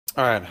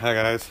Alright, hi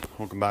guys,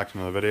 welcome back to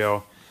another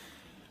video.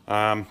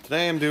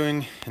 Today I'm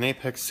doing an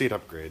Apex seat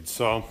upgrade.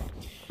 So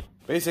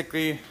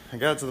basically I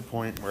got to the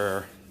point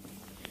where,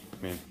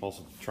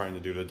 also trying to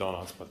do the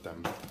donuts, but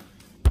them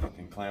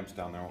fucking clamps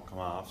down there won't come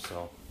off,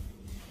 so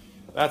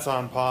that's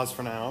on pause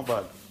for now.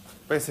 But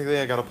basically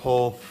I gotta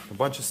pull a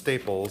bunch of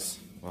staples,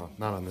 well,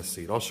 not on this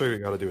seat, I'll show you what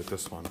you gotta do with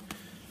this one.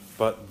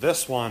 But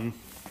this one,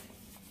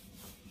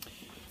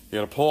 you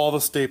gotta pull all the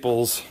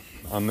staples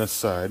on this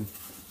side.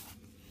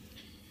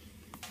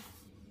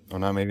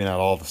 Well, maybe not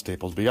all the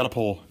staples, but you got to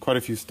pull quite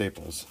a few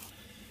staples.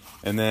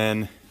 And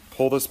then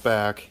pull this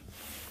back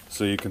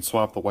so you can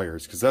swap the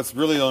wires. Because that's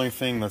really the only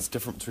thing that's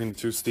different between the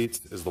two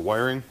seats is the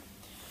wiring.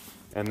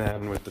 And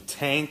then with the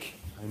tank,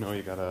 I know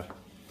you gotta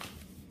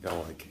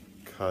like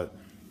cut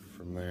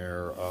from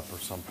there up or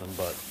something,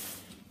 but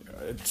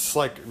it's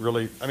like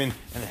really, and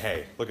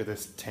hey, look at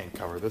this tank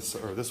cover.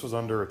 This was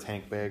under a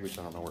tank bag, which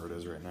I don't know where it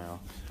is right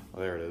now.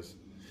 Oh, there it is.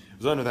 It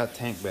was under that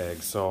tank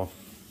bag, so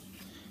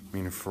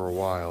for a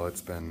while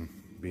it's been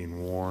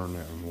being worn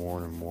and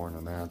worn and worn,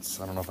 and I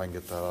don't know if I can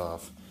get that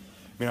off.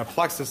 I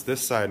plexed this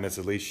side and it's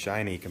at least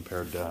shiny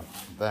compared to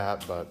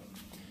that, but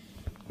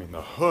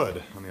the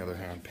hood, on the other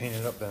hand,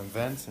 painted up them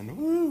vents and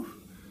woo!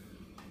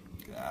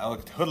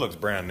 Look, the hood looks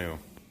brand new.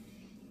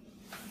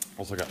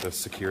 Also got this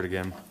secured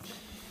again.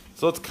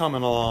 So it's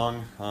coming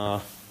along.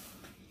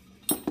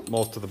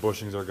 Most of the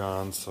bushings are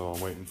gone, so I'm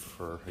waiting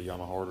for a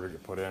Yamaha order to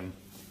get put in.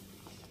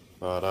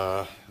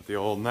 But the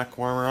old neck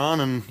warmer on,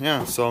 and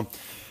yeah, so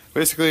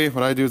basically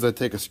what I do is I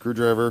take a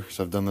screwdriver,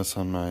 so I've done this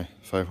on my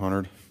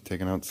 500,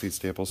 taking out seat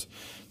staples.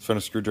 So find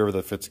a screwdriver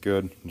that fits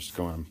good, and just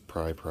go and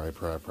pry.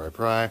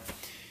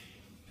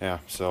 Yeah,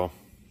 so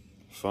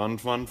fun.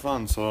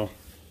 So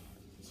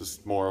this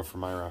is more for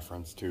my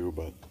reference too,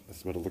 but this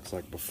is what it looks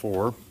like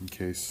before, in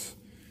case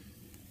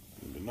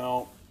you need to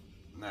know.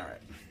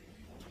 Alright.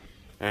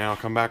 And I'll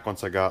come back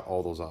once I got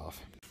all those off.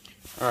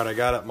 Alright, I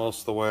got it most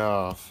of the way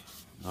off.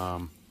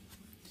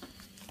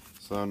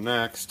 So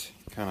next,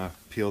 kind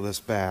of peel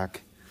this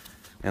back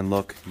and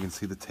look, you can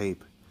see the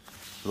tape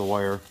for the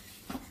wire.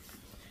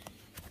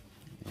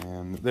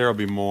 And there'll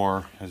be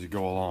more as you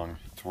go along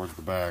towards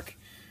the back.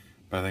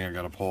 But I think I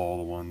got to pull all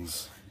the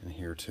ones in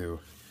here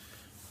too.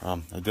 I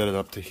did it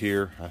up to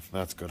here,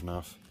 that's good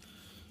enough.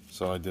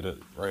 So I did it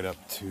right up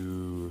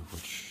to,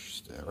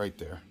 right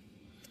there.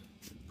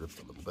 It ripped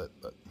a little bit,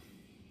 but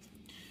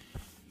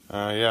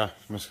yeah,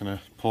 I'm just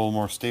gonna pull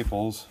more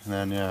staples, and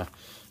then yeah.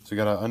 So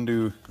you gotta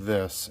undo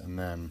this, and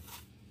then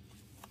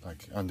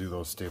like undo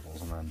those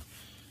staples, and then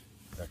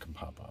that can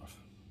pop off.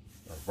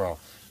 Well,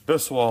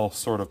 this will all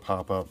sort of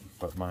pop up,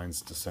 but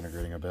mine's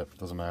disintegrating a bit.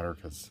 Doesn't matter,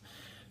 because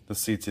the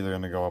seat's either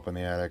gonna go up in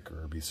the attic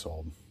or be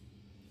sold.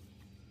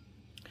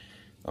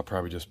 I'll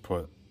probably just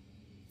put,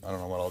 I don't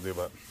know what I'll do,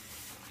 but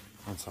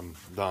once I'm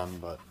done,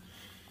 but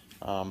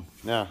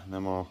yeah, and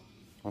then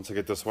once I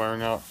get this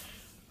wiring out,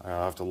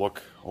 I'll have to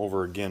look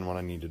over again what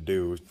I need to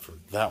do for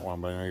that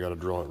one, but I know you got to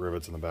drill out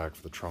rivets in the back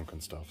for the trunk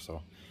and stuff,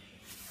 so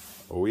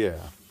oh yeah.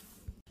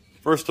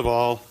 First of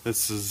all,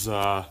 this is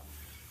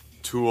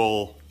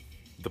Tool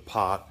the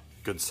Pot,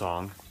 good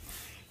song.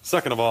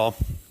 Second of all,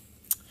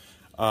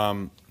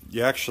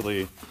 you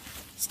actually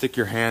stick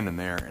your hand in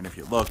there, and if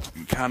you look,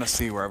 you can kind of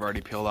see where I've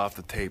already peeled off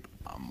the tape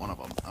on one of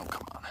them. Oh,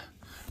 come on.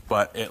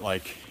 But it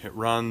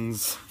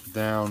runs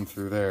down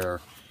through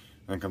there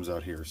and then comes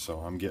out here, so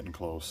I'm getting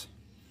close.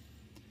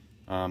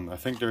 I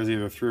think there's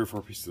either 3 or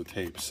 4 pieces of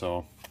tape,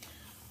 so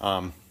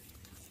yeah,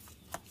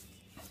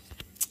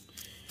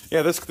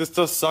 this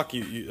does suck.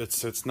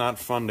 It's not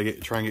fun to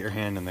try and get your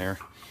hand in there,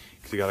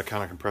 because you got to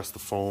kind of compress the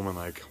foam and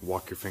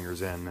walk your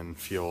fingers in and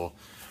feel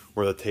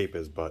where the tape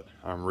is, but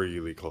I'm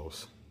really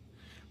close.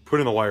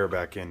 Putting the wire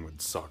back in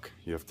would suck.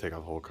 You have to take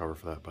out the whole cover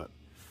for that, but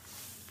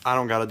I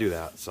don't got to do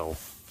that. So,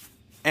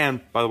 and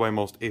by the way,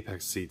 most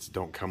Apex seats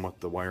don't come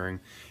with the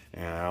wiring,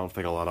 and I don't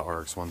think a lot of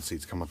RX1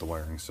 seats come with the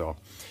wiring, so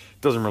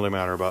it doesn't really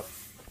matter. But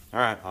all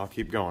right, I'll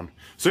keep going.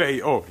 So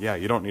yeah, oh yeah,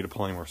 you don't need to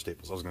pull any more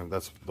staples.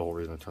 That's the whole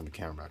reason I turned the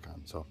camera back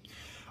on. So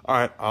all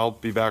right, I'll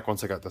be back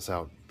once I got this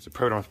out. So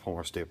probably don't have to pull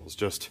more staples.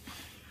 Just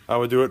I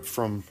would do it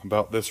from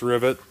about this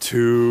rivet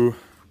to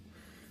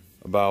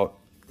about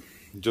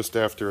just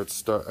after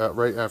it's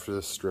right after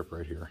this strip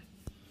right here.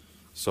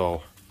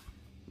 So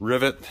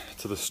rivet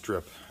to the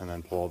strip, and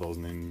then pull all those,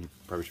 and then you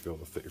probably should be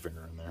able to fit your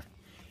finger in there.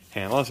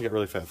 And unless you got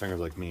really fat fingers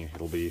like me,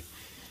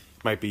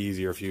 might be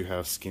easier if you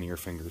have skinnier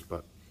fingers.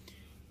 But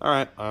all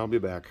right, I'll be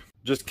back.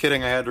 Just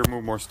kidding, I had to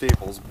remove more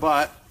staples,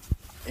 but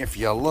if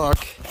you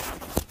look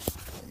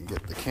and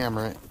get the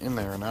camera in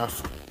there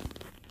enough,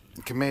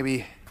 you can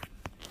maybe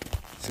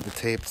see the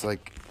tape's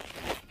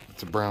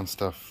it's a brown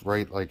stuff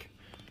right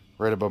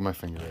above my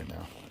finger right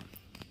now.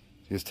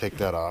 You just take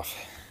that off,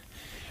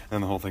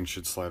 and the whole thing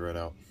should slide right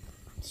out.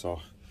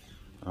 So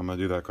I'm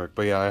gonna do that quick.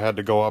 But yeah, I had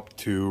to go up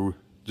to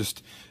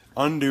just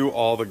undo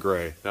all the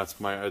gray. That's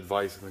my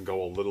advice, and then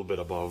go a little bit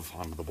above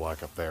onto the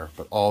black up there.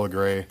 But all the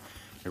gray,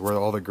 where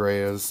all the gray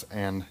is,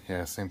 and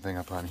yeah, same thing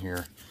up on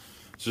here.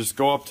 So just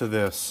go up to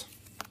this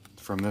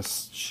from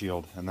this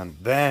shield, and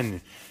then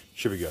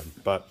should be good.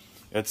 But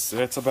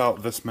It's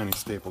about this many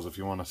staples if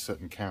you want to sit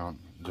and count.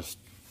 Just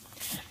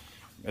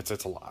it's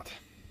a lot.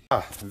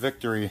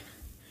 Victory.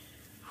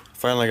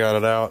 Finally got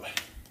it out.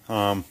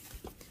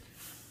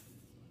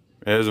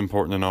 It is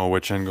important to know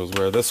which end goes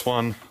where. This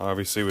one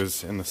obviously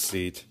was in the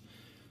seat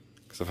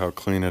because of how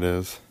clean it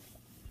is.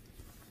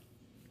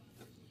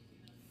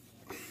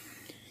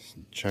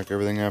 Check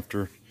everything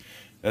after.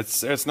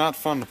 It's not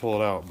fun to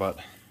pull it out, but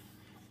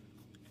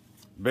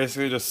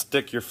basically just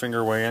stick your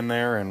finger way in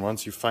there, and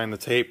once you find the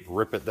tape,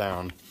 rip it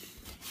down.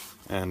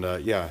 And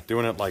yeah,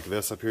 doing it like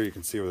this up here, you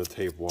can see where the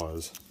tape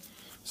was.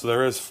 So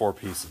there is 4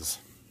 pieces.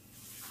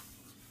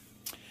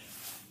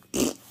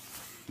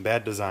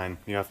 Bad design.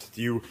 You have to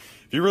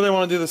if you really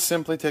want to do this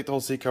simply, take the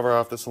whole seat cover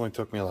off. This only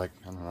took me like,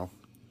 I don't know,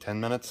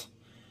 10 minutes.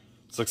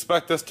 So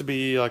expect this to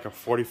be like a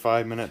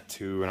 45-minute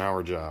to an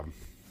hour job.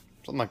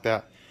 Something like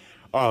that.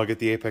 Oh, I'll get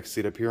the Apex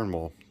seat up here and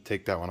we'll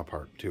take that one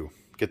apart too.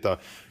 Get the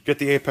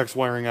Apex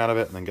wiring out of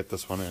it and then get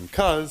this one in.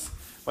 Cause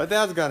my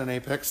dad's got an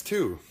Apex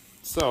too.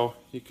 So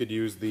he could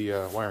use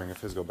the wiring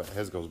if his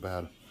goes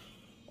bad.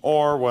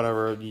 Or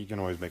whatever, you can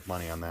always make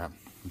money on that.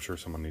 I'm sure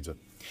someone needs it.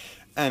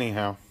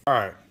 Anyhow,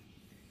 alright.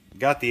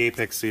 Got the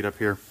Apex seat up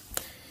here.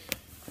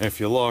 If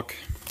you look,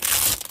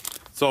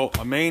 so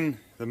the main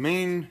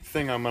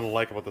thing I'm gonna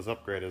like about this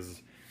upgrade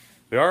is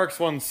the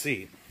RX1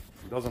 seat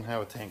doesn't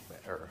have a tank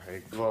or a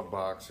glove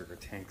box or a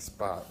tank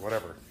spot,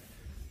 whatever.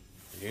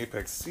 The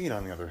Apex seat,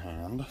 on the other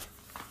hand,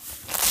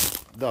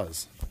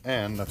 does,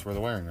 and that's where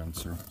the wiring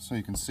runs through. So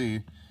you can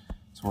see,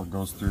 it's where it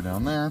goes through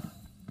down there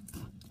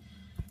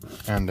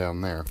and down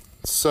there.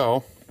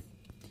 So,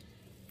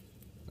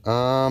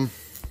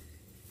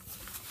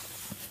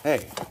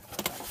 hey,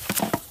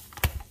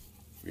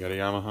 we got a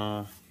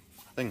Yamaha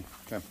thing.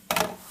 Okay,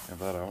 have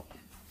that out.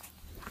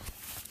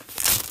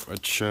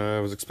 Which I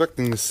was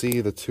expecting to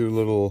see the 2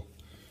 little,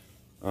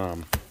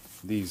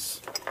 these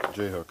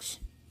J-hooks,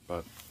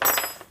 but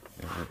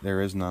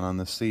there is none on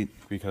this seat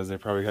because they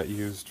probably got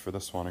used for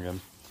this one again.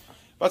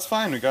 But it's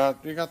fine. We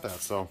got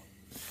that. So,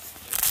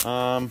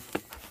 let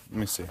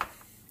me see.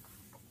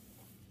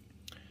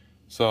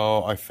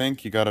 So I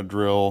think you got to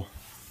drill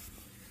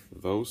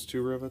those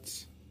 2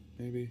 rivets,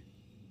 maybe.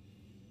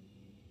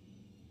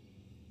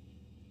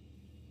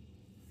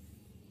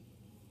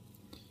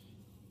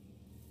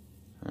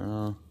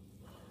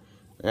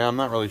 Yeah, I'm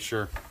not really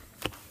sure.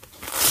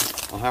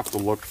 I'll have to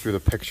look through the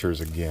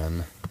pictures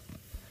again.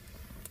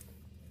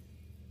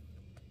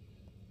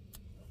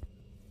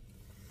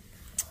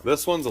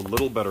 This one's a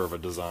little better of a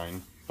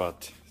design,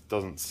 but it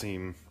doesn't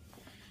seem...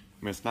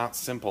 I mean, it's not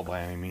simple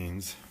by any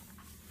means.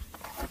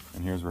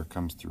 And here's where it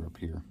comes through up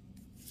here.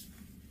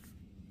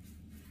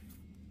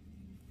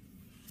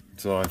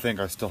 So I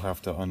think I still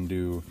have to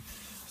undo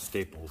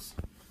staples,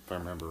 if I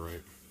remember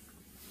right.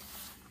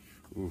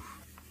 Oof.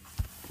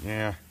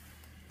 Yeah.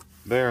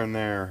 There and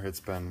there, it's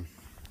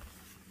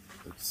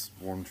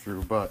worn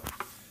through, but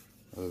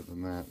other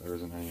than that, there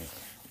isn't any.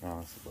 Oh,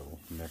 it's a little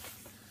nick.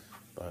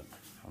 But,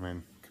 I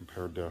mean,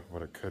 compared to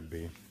what it could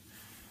be,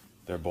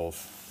 they're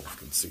both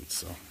good seats,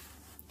 so.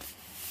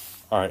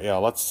 Alright, yeah,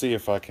 let's see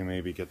if I can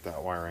maybe get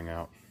that wiring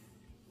out.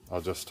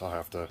 I'll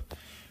have to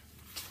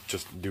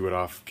just do it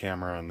off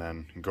camera and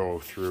then go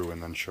through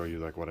and then show you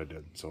like what I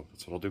did. So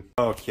that's what I'll do.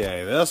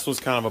 Okay, this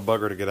was kind of a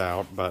bugger to get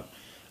out, but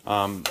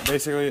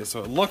basically,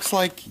 so it looks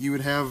like you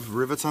would have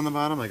rivets on the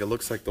bottom. Like it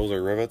looks like those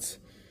are rivets.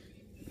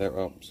 There,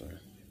 oh, sorry.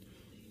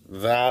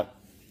 That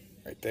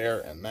right there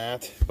and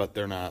that, but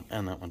they're not,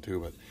 and that one too,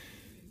 but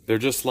they're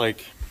just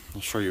like,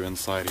 I'll show you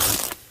inside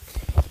here.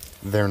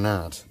 They're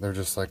not. They're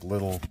just like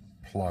little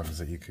plugs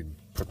that you could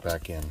put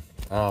back in.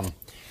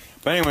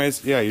 But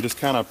anyways, yeah, you just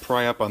kind of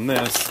pry up on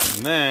this,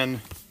 and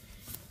then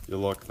you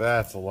look,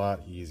 that's a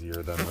lot easier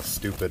than the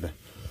stupid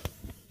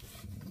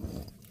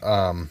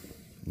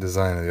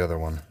design of the other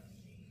one.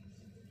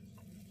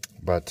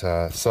 But,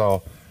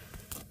 so,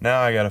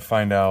 now I gotta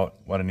find out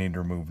what I need to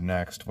remove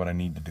next, what I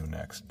need to do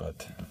next,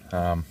 but,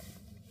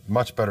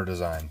 much better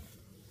design.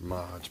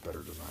 Much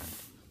better design.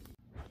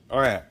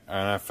 Alright,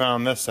 and I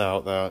found this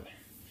out, that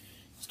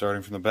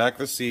starting from the back of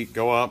the seat,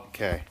 go up,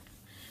 okay.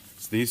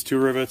 It's these 2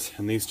 rivets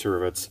and these 2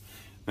 rivets.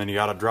 Then you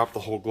gotta drop the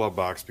whole glove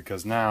box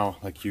because now,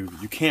 like you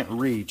can't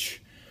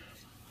reach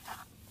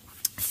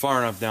far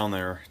enough down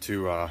there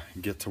to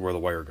get to where the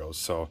wire goes.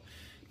 So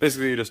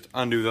basically you just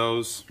undo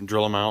those,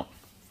 drill them out,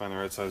 find the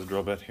right size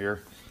drill bit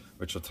here,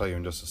 which I'll tell you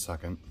in just a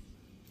second.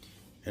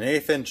 An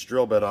 1/8 inch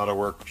drill bit ought to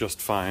work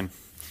just fine,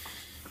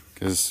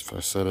 because if I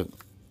set it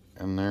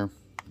in there,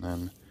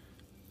 then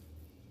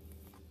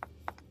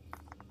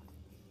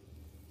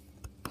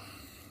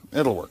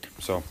it'll work.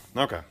 So,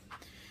 okay.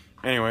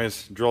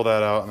 Anyways, drill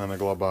that out, and then the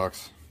glove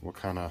box will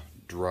kind of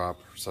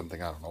drop or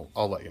something. I don't know.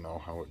 I'll let you know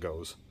how it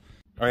goes.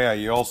 Oh yeah,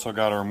 you also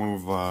got to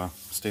remove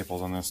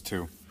staples on this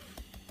too.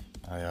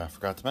 I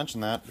forgot to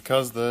mention that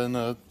because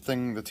the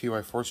thing, the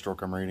TY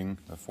 4-stroke I'm reading,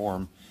 the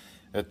form,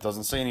 it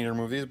doesn't say you need to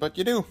remove these, but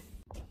you do.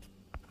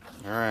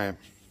 Alright.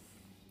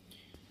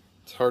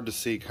 It's hard to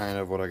see kind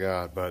of what I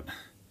got, but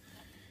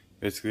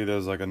basically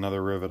there's like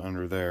another rivet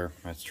under there.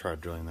 I just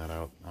tried drilling that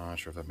out. I'm not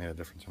sure if that made a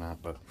difference or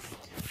not, but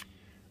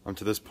I'm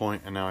to this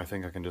point, and now I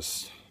think I can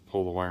just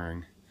pull the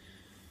wiring.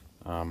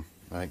 I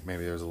think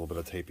maybe there's a little bit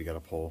of tape you gotta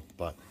pull,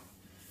 but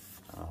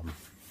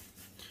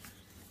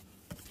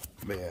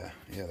yeah,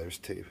 there's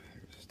tape.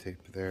 There's tape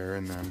there,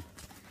 and then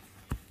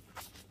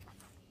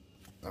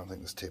I don't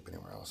think there's tape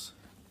anywhere else.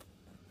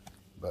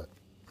 But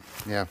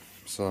yeah,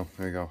 so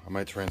there you go. I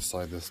might try and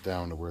slide this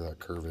down to where that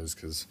curve is,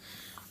 because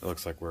it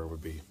looks like where it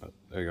would be. But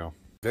there you go.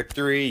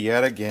 Victory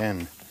yet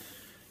again.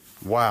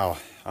 Wow.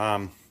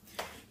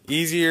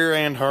 Easier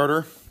and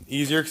harder.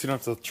 Easier because you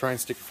don't have to try and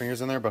stick your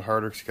fingers in there, but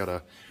harder because you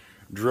gotta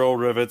drill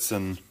rivets,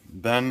 and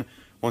then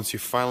once you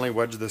finally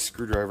wedge the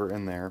screwdriver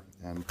in there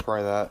and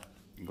pry that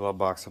glove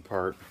box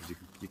apart, because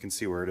you can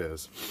see where it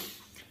is.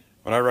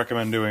 What I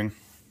recommend doing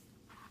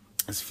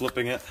is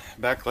flipping it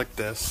back like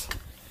this,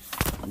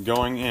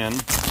 going in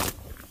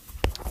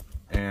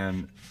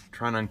and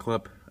trying to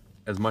unclip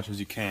as much as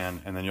you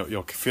can, and then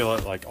you'll feel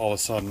it like all of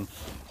a sudden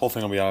the whole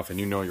thing will be off,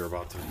 and you know you're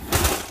about to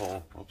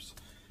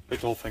take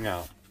the whole thing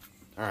out.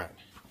 Alright,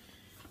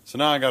 so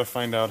now I gotta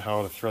find out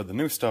how to thread the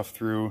new stuff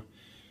through,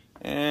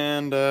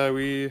 and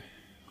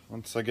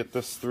once I get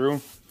this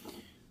through,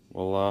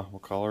 we'll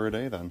call her a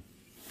day then,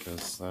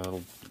 because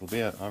it'll be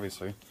it,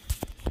 obviously.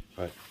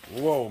 But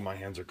whoa, my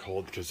hands are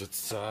cold because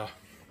it's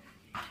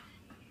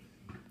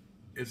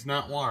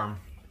not warm,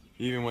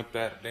 even with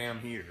that damn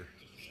heater.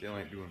 Still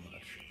ain't doing much.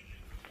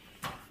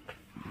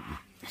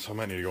 So I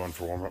might need to go in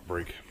for a warm-up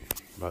break,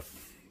 but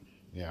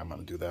yeah, I'm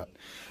gonna do that.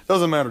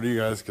 Doesn't matter to you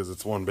guys because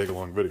it's one big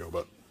long video,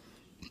 but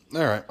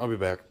all right, I'll be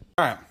back.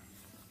 All right,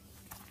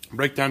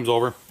 break time's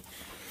over.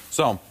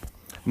 So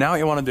now what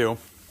you want to do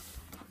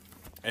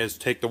is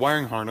take the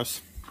wiring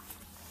harness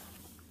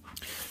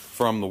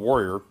from the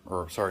Warrior,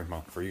 or sorry,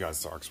 well, for you guys,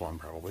 it's the RX1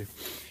 probably.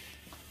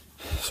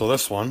 So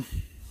this one,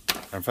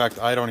 in fact,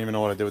 I don't even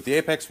know what I did with the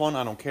Apex one.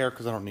 I don't care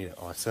because I don't need it.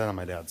 Oh, I set it on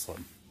my dad's sled.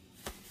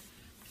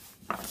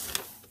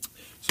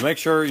 So make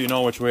sure you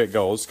know which way it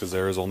goes, because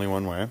there is only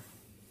one way.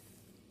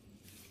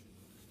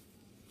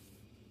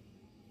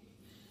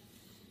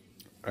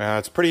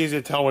 It's pretty easy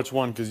to tell which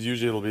one, because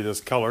usually it'll be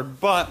this colored,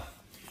 but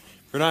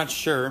if you're not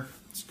sure,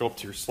 just go up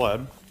to your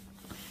sled.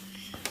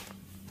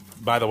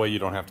 By the way, you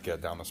don't have to get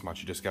it down this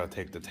much. You just got to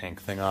take the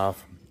tank thing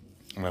off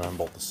and then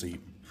unbolt the seat.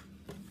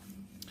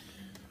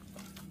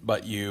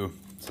 But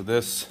so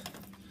this,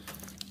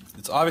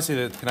 it's obviously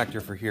the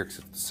connector for here because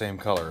it's the same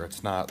color.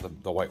 It's not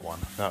the white one.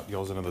 That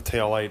goes into the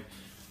tail light,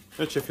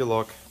 which if you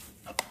look,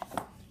 you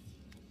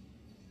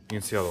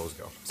can see how those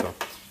go. So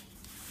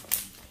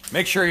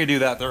make sure you do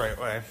that the right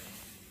way.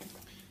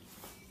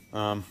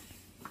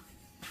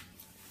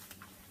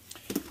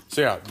 So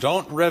yeah,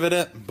 don't rivet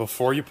it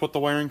before you put the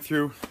wiring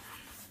through.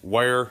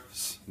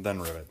 Wires, then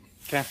rivet.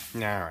 Okay?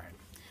 Alright.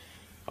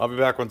 I'll be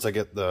back once I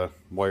get the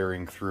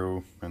wiring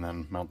through and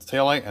then mount the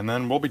taillight, and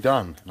then we'll be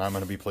done. And I'm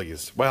going to be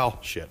pleased. Well,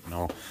 shit,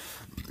 no.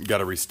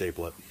 Gotta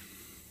restaple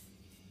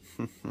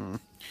it.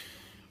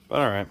 But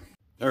alright.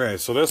 Okay,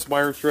 so this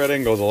wire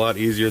threading goes a lot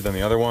easier than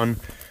the other one.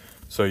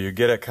 So you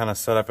get it kind of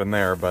set up in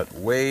there, but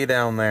way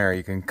down there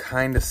you can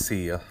kind of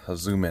see a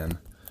zoom in.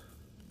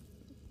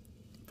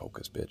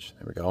 Focus, bitch.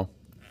 There we go.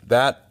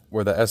 That,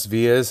 where the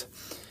SV is,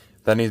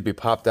 that needs to be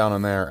popped down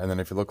in there, and then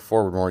if you look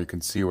forward more, you can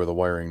see where the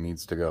wiring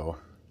needs to go.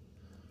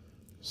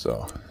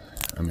 So,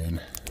 I mean,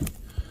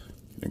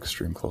 an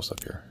extreme close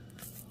up here.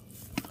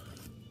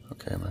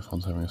 Okay, my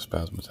phone's having a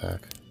spasm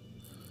attack.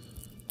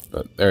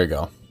 But there you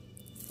go.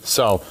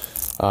 So,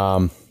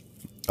 I'll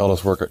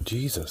just work it.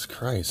 Jesus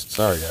Christ.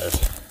 Sorry, guys.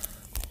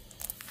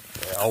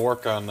 Okay, I'll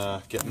work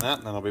on getting that,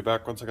 and then I'll be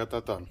back once I got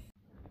that done.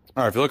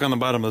 Alright, if you look on the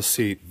bottom of the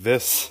seat,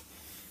 this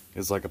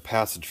is like a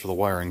passage for the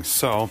wiring.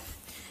 So,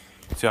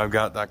 see, I've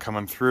got that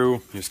coming through.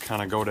 You just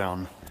kind of go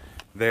down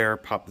there,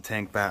 pop the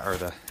tank back, or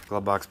the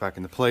glove box back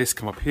into place,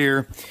 come up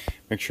here,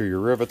 make sure your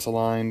rivet's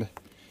aligned,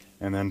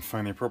 and then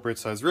find the appropriate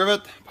size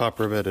rivet, pop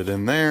rivet it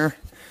in there,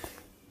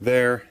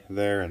 there,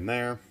 and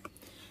there.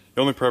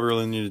 You only probably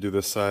really need to do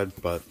this side,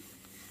 but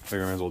I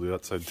figure I might as well do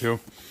that side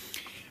too.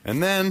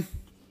 And then,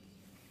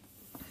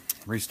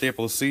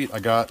 restaple the seat. I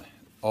got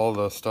all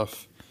the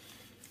stuff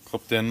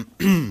clipped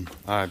in.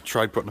 I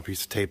tried putting a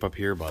piece of tape up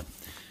here, but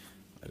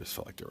I just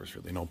felt like there was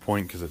really no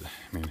point because I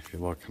mean, if you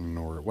look and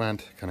know where it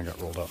went, it kind of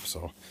got rolled up,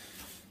 so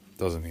it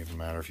doesn't even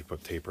matter if you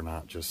put tape or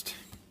not. Just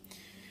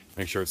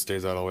make sure it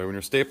stays out all the way when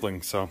you're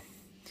stapling. So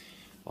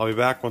I'll be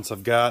back once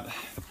I've got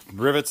the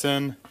rivets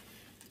in,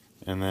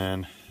 and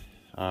then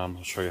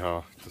I'll show you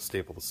how to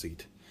staple the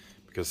seat,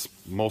 because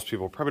most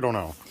people probably don't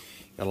know.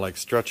 You gotta like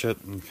stretch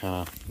it and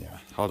kind of, yeah,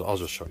 I'll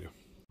just show you.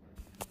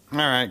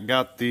 Alright,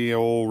 got the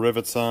old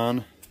rivets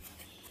on.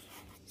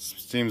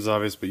 Seems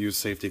obvious, but use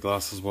safety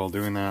glasses while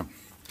doing that.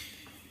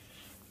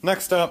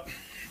 Next up,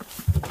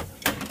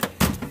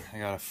 I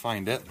gotta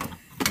find it,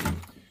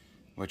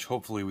 which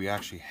hopefully we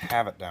actually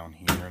have it down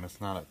here, and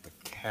it's not at the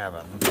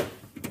cabin,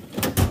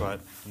 but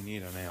you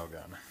need a nail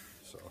gun.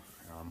 So,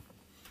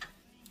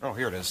 oh,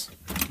 here it is.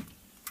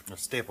 A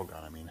staple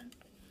gun, I mean.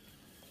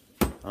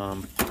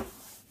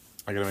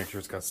 I gotta make sure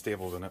it's got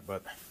staples in it,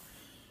 but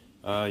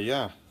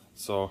yeah,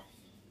 so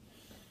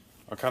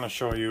I'll kind of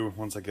show you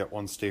once I get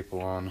one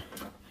staple on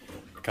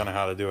kind of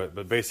how to do it.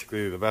 But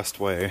basically the best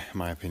way, in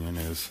my opinion,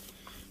 is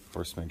of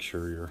course make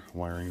sure your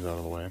wiring's out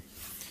of the way.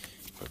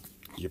 But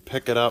you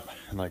pick it up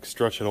and like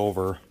stretch it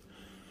over,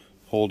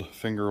 hold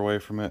finger away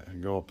from it,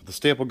 and go up with the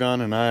staple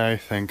gun, and I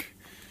think,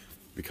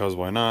 because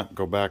why not,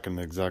 go back in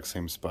the exact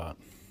same spot.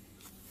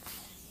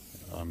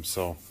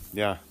 So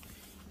yeah,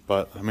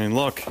 but I mean,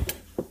 look,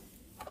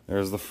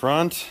 there's the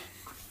front,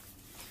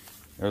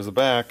 there's the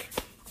back.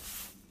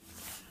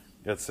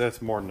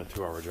 It's more than a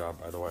 2-hour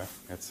job, by the way.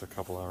 It's a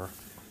couple hour.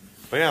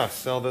 But yeah,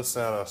 sell this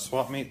at a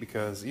swap meet,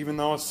 because even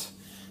though it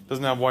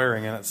doesn't have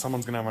wiring in it,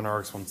 someone's gonna have an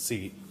RX1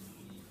 seat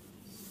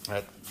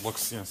that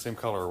looks, you know, same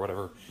color or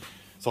whatever.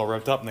 It's all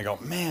ripped up, and they go,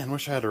 man,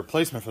 wish I had a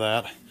replacement for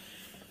that.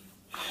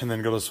 And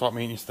then go to the swap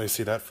meet, and they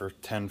see that for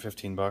 10,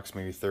 15 bucks,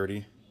 maybe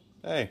 30.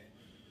 Hey,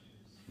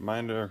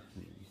 mind a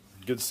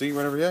good seat,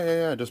 whatever.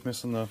 Yeah, just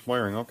missing the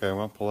wiring. Okay,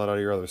 well, pull that out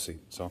of your other seat.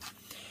 So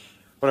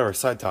whatever,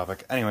 side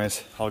topic.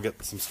 Anyways, I'll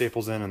get some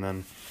staples in, and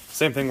then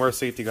same thing, wear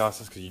safety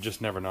glasses, because you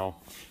just never know.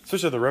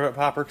 Especially the rivet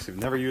popper, because you've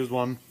never used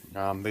one.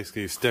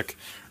 Basically, you stick,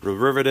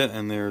 rivet it,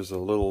 and there's a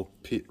little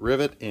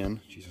rivet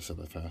in. Jeez, I said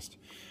that fast.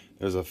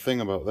 There's a thing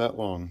about that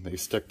long that you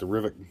stick the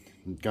rivet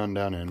gun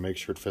down in, make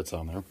sure it fits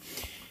on there.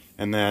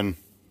 And then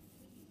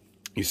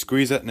you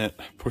squeeze it, and it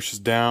pushes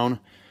down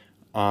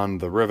on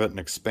the rivet and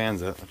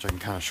expands it, which I can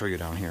kind of show you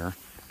down here.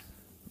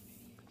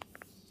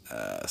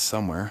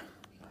 Somewhere.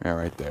 Yeah,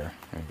 right there.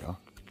 There you go.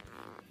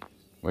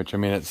 Which, I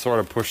mean, it sort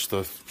of pushed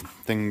the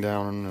thing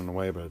down in a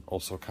way, but it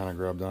also kind of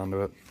grabbed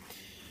onto it.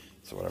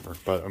 So whatever.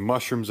 But it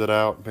mushrooms it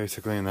out,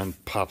 basically, and then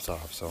pops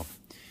off. So,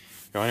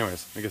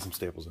 anyways, let me get some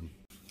staples in.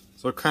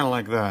 So kind of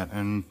like that,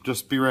 and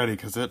just be ready,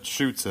 because it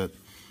shoots it.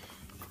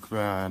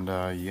 And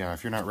yeah,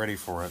 if you're not ready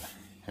for it,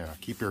 yeah,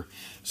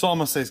 so all I'm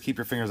going to say is keep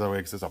your fingers that way,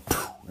 because it's a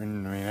poof,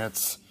 and I mean,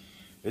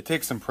 it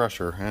takes some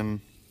pressure, and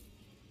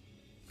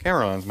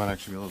camera lens might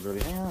actually be a little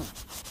dirty. Yeah.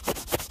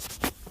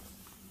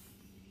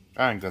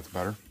 I think that's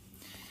better.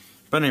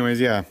 But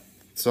anyways, yeah.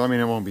 So, I mean,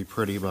 it won't be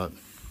pretty, but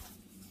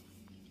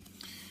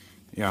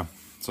yeah.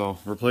 So,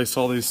 replace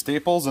all these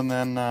staples, and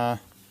then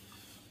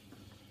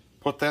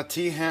put that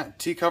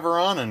T cover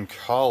on and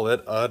call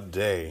it a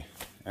day.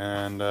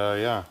 And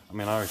yeah, I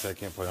mean, obviously I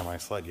can't play on my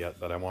sled yet,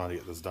 but I wanted to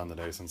get this done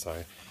today, since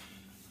I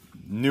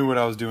knew what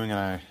I was doing,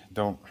 and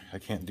I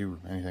can't do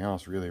anything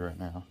else really right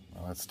now.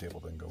 Well, that staple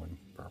didn't go in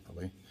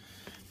properly.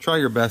 Try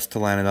your best to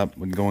line it up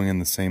with going in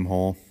the same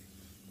hole,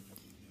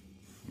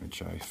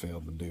 which I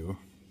failed to do.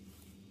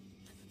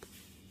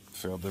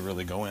 Failed to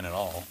really go in at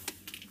all.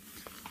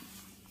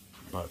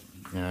 But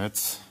yeah,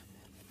 it's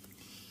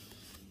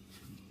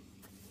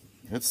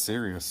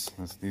serious,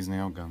 these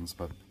nail guns.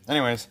 But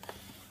anyways,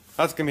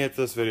 that's gonna be it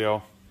for this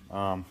video.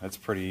 It's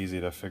pretty easy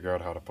to figure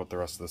out how to put the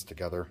rest of this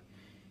together.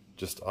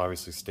 Just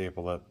obviously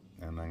staple it,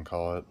 and then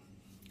call it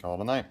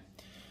a night.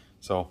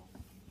 So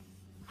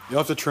you'll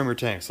have to trim your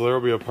tank, so there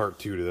will be a part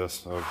 2 to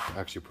this of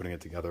actually putting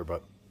it together,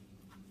 but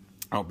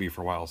I'll be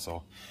for a while.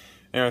 So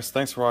anyways,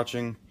 thanks for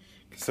watching.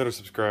 Consider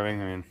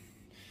subscribing. I mean,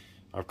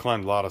 I've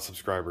climbed a lot of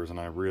subscribers, and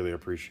I really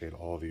appreciate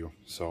all of you,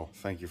 so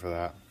thank you for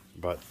that.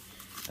 But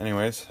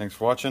anyways, thanks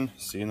for watching.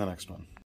 See you in the next one.